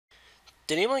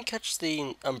Did anyone catch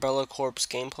the Umbrella Corps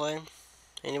gameplay?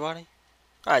 Anybody?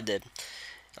 I did.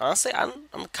 Honestly, I'm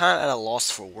kind of at a loss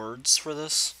for words for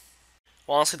this.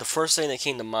 Well, honestly, the first thing that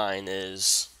came to mind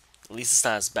is at least it's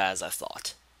not as bad as I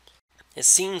thought. It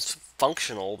seems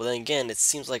functional, but then again, it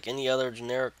seems like any other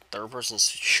generic third-person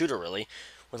shooter, really,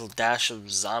 with a dash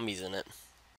of zombies in it.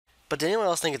 But did anyone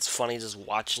else think it's funny just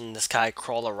watching this guy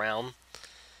crawl around?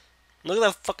 Look at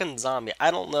that fucking zombie. I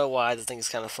don't know why I just think it's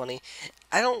kind of funny.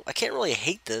 I can't really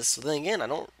hate this, but then again, I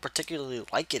don't particularly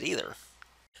like it either.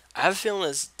 I have a feeling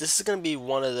this is going to be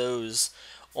one of those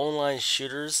online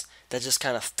shooters that just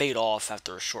kind of fade off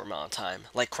after a short amount of time.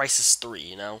 Like Crisis 3,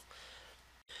 you know?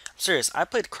 I'm serious, I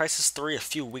played Crisis 3 a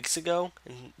few weeks ago,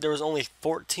 and there was only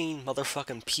 14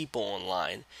 motherfucking people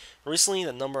online. Recently,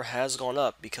 the number has gone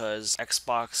up because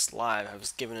Xbox Live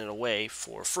has given it away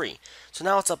for free. So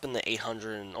now it's up in the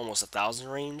 800 and almost 1,000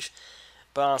 range.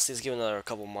 But honestly, it's given another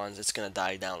couple months, it's going to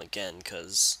die down again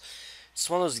because it's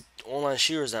one of those online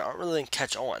shooters that aren't really going to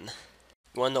catch on.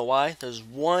 You want to know why? There's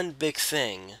one big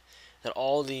thing that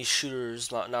all these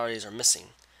shooters nowadays are missing.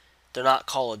 They're not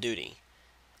Call of Duty.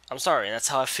 I'm sorry, that's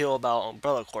how I feel about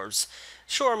Umbrella Corps.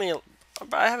 Sure, I mean,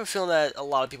 I have a feeling that a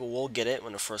lot of people will get it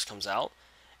when it first comes out,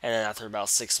 and then after about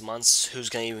 6 months,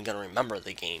 who's even gonna remember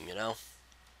the game, you know?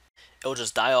 It'll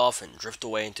just die off and drift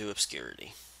away into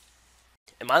obscurity.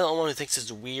 Am I the only one who thinks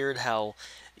it's weird how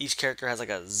each character has like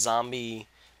a zombie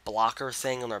blocker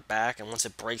thing on their back, and once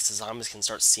it breaks, the zombies can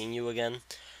start seeing you again?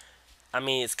 I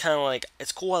mean, it's kind of like,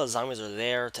 it's cool how the zombies are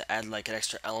there to add like an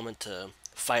extra element to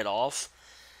fight off,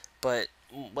 but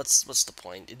what's the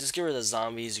point? You just get rid of the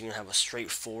zombies, you're gonna have a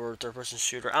straightforward third-person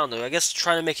shooter. I don't know. I guess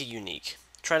trying to make it unique,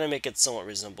 trying to make it somewhat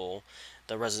reasonable,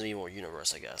 the Resident Evil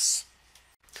universe, I guess.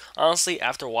 Honestly,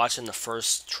 after watching the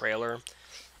first trailer,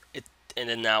 it and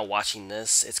then now watching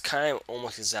this, it's kind of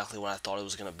almost exactly what I thought it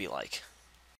was gonna be like.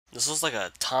 This was like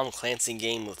a Tom Clancy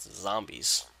game with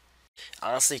zombies.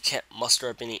 Honestly, can't muster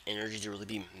up any energy to really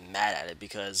be mad at it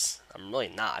because I'm really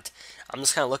not. I'm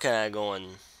just kind of looking at it going,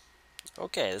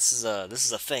 okay, this is a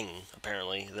thing.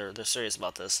 Apparently, they're serious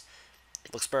about this.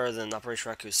 It looks better than Operation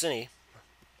Raccoon City,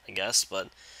 I guess, but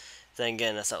then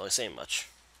again, that's not really saying much.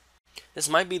 This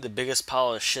might be the biggest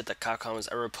pile of shit that Capcom has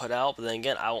ever put out, but then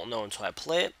again, I won't know until I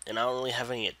play it, and I don't really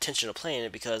have any intention of playing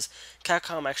it because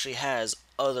Capcom actually has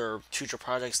other future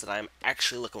projects that I'm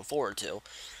actually looking forward to.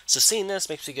 So seeing this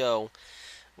makes me go,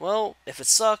 well, if it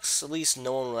sucks, at least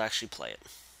no one will actually play it.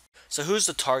 So who's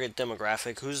the target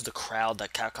demographic? Who's the crowd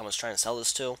that Capcom is trying to sell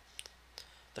this to?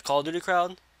 The Call of Duty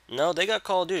crowd? No, they got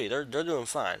Call of Duty. They're doing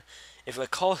fine. If a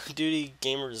Call of Duty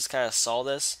gamer just kind of saw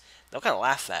this, they'll kind of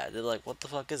laugh at it. They're like, what the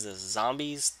fuck is this?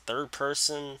 Zombies? Third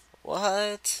person?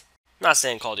 What? I'm not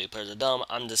saying Call of Duty players are dumb.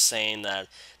 I'm just saying that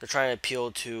they're trying to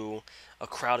appeal to a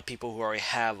crowd of people who already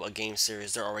have a game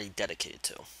series they're already dedicated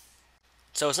to.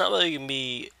 So it's not really going to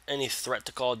be any threat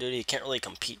to Call of Duty. You can't really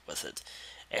compete with it.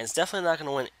 And it's definitely not going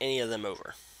to win any of them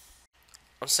over.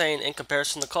 I'm saying in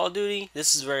comparison to Call of Duty,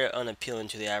 this is very unappealing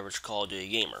to the average Call of Duty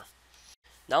gamer.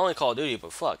 Not only Call of Duty,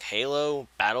 but fuck, Halo,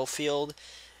 Battlefield,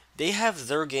 they have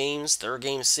their games, their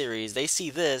game series. They see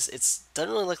this, it's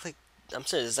doesn't really look like, I'm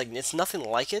saying it's nothing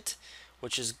like it,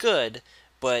 which is good,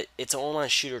 but it's an online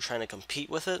shooter trying to compete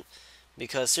with it.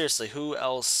 Because seriously, who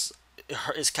else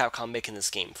is Capcom making this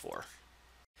game for?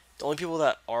 The only people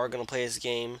that are going to play this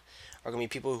game are going to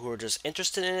be people who are just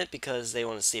interested in it because they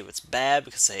want to see if it's bad,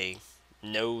 because they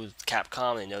know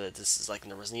Capcom, they know that this is like in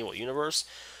the Resident Evil universe,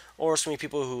 or it's going to be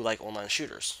people who like online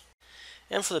shooters.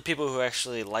 And for the people who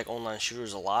actually like online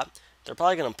shooters a lot, they're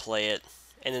probably going to play it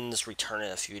and then just return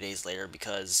it a few days later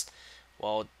because,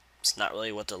 well, it's not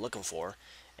really what they're looking for.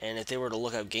 And if they were to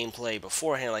look at gameplay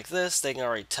beforehand like this, they can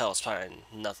already tell it's probably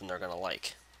nothing they're going to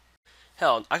like.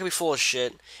 Hell, I could be full of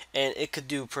shit, and it could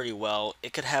do pretty well.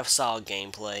 It could have solid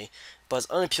gameplay, but it's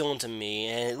unappealing to me,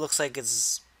 and it looks like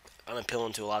it's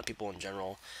unappealing to a lot of people in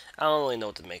general. I don't really know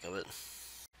what to make of it.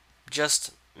 Just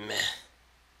meh.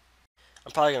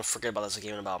 I'm probably going to forget about this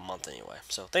game in about a month anyway.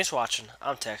 So, thanks for watching.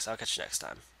 I'm Tex. I'll catch you next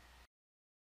time.